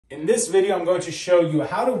In this video, I'm going to show you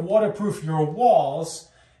how to waterproof your walls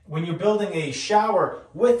when you're building a shower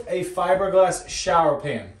with a fiberglass shower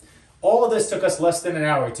pan. All of this took us less than an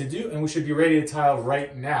hour to do, and we should be ready to tile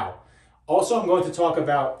right now. Also, I'm going to talk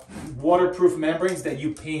about waterproof membranes that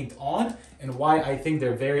you paint on and why I think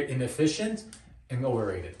they're very inefficient and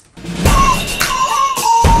overrated.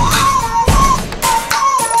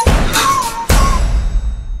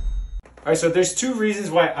 All right, so there's two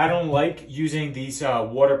reasons why I don't like using these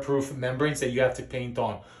waterproof membranes that you have to paint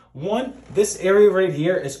on. One, this area right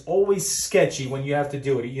here is always sketchy when you have to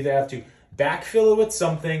do it. You either have to backfill it with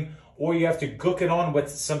something or you have to gook it on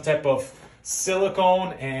with some type of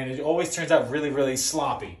silicone, and it always turns out really, really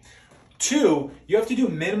sloppy. Two, you have to do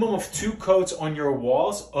a minimum of 2 coats on your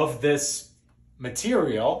walls of this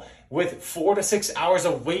material with 4 to 6 hours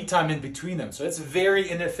of wait time in between them. So it's very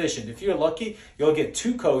inefficient. If you're lucky, you'll get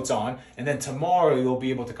 2 coats on, and then tomorrow you'll be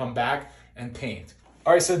able to come back and paint.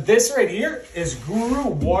 All right, so this right here is Guru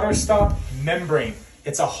Water Stop Membrane.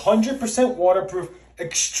 It's 100% waterproof,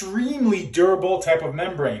 extremely durable type of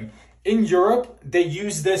membrane. In Europe, they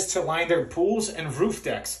use this to line their pools and roof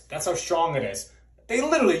decks. That's how strong it is. They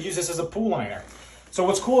literally use this as a pool liner. So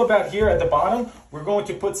what's cool about here at the bottom, we're going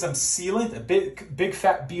to put some sealant, a big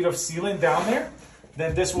fat bead of sealant down there.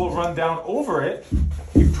 Then this will run down over it.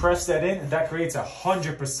 You press that in, and that creates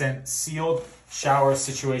 100% sealed shower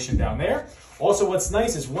situation down there. Also, what's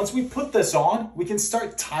nice is once we put this on, we can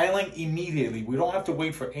start tiling immediately. We don't have to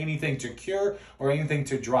wait for anything to cure or anything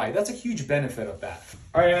to dry. That's a huge benefit of that.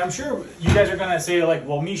 All right, and I'm sure you guys are gonna say like,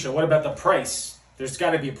 well, Misha, what about the price? There's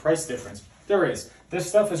gotta be a price difference. There is. This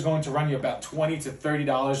stuff is going to run you about $20 to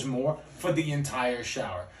 $30 more for the entire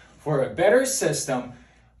shower. For a better system,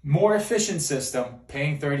 more efficient system,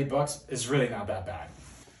 paying 30 bucks is really not that bad.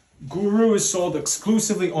 Guru is sold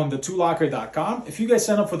exclusively on the2locker.com. If you guys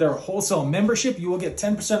sign up for their wholesale membership, you will get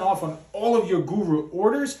 10% off on all of your Guru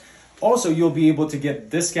orders. Also, you'll be able to get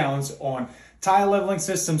discounts on tile leveling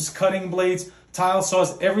systems, cutting blades, tile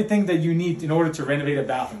saws, everything that you need in order to renovate a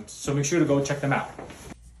bathroom. So make sure to go check them out.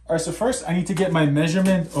 All right, so first I need to get my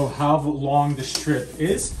measurement of how long the strip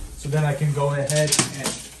is, so then I can go ahead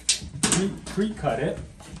and pre-cut it.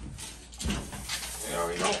 There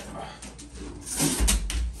we go.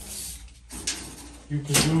 You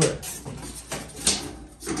can do it.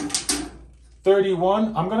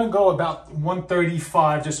 31, I'm gonna go about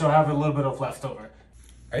 135 just so I have a little bit of leftover. All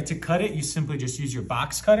right, to cut it, you simply just use your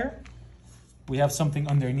box cutter. We have something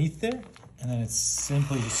underneath there, and then it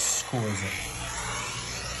simply just scores it.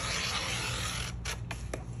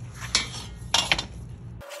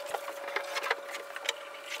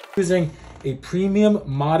 Using a premium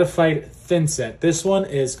modified thin set. This one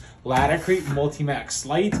is laticrete Multimax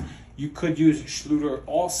Light. You could use schluter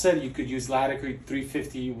all set. You could use laticrete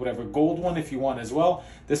 350, whatever gold one if you want as well.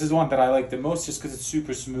 This is one that I like the most just because it's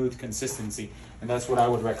super smooth consistency, and that's what I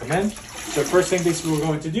would recommend. So first thing basically we're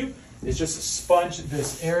going to do is just sponge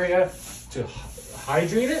this area to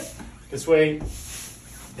hydrate it. This way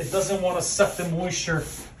it doesn't want to suck the moisture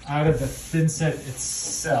out of the thin set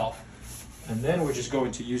itself. And then we're just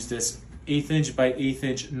going to use this 1/8 inch by 1/8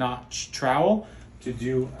 inch notch trowel to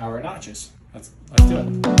do our notches. Let's do it.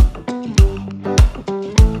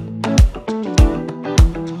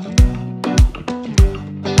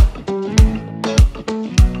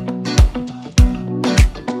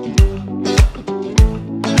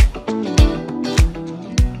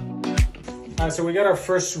 So we got our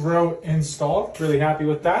first row installed. Really happy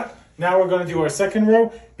with that. Now we're going to do our second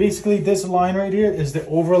row. Basically, this line right here is the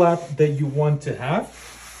overlap that you want to have.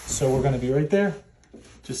 So we're going to be right there.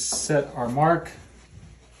 Just set our mark.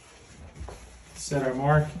 Set our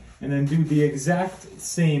mark. And then do the exact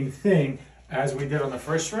same thing as we did on the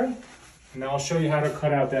first row. And then I'll show you how to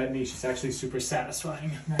cut out that niche. It's actually super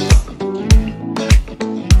satisfying.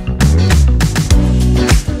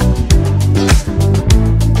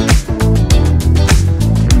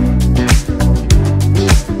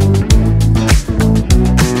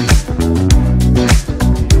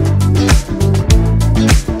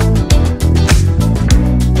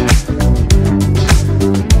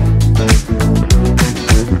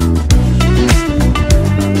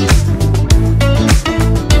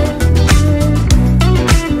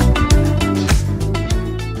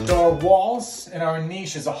 And our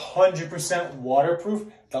niche is 100% waterproof.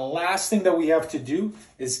 The last thing that we have to do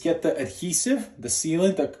is get the adhesive, the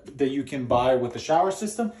sealant that you can buy with the shower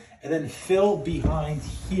system, and then fill behind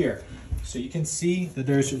here. So you can see that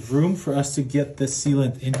there's room for us to get the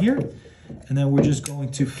sealant in here. And then we're just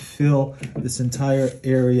going to fill this entire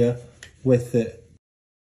area with it.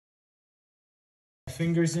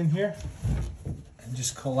 Fingers in here and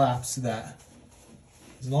just collapse that.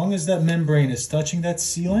 As long as that membrane is touching that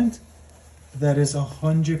sealant, that is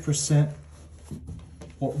 100%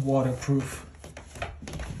 waterproof.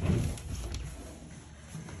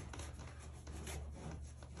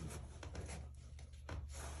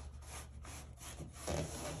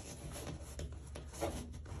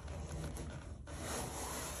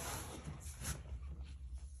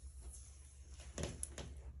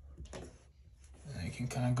 You can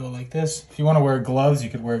kind of go like this. If you want to wear gloves, you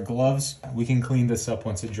could wear gloves. We can clean this up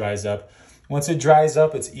once it dries up. Once it dries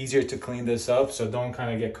up, it's easier to clean this up, so don't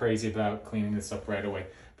kind of get crazy about cleaning this up right away.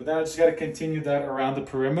 But then I just got to continue that around the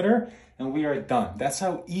perimeter, and we are done. That's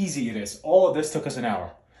how easy it is. All of this took us an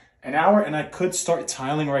hour. An hour, and I could start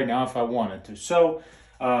tiling right now if I wanted to. So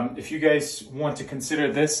if you guys want to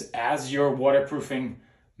consider this as your waterproofing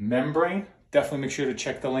membrane, definitely make sure to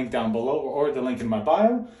check the link down below or the link in my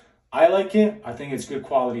bio. I like it. I think it's a good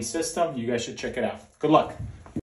quality system. You guys should check it out. Good luck.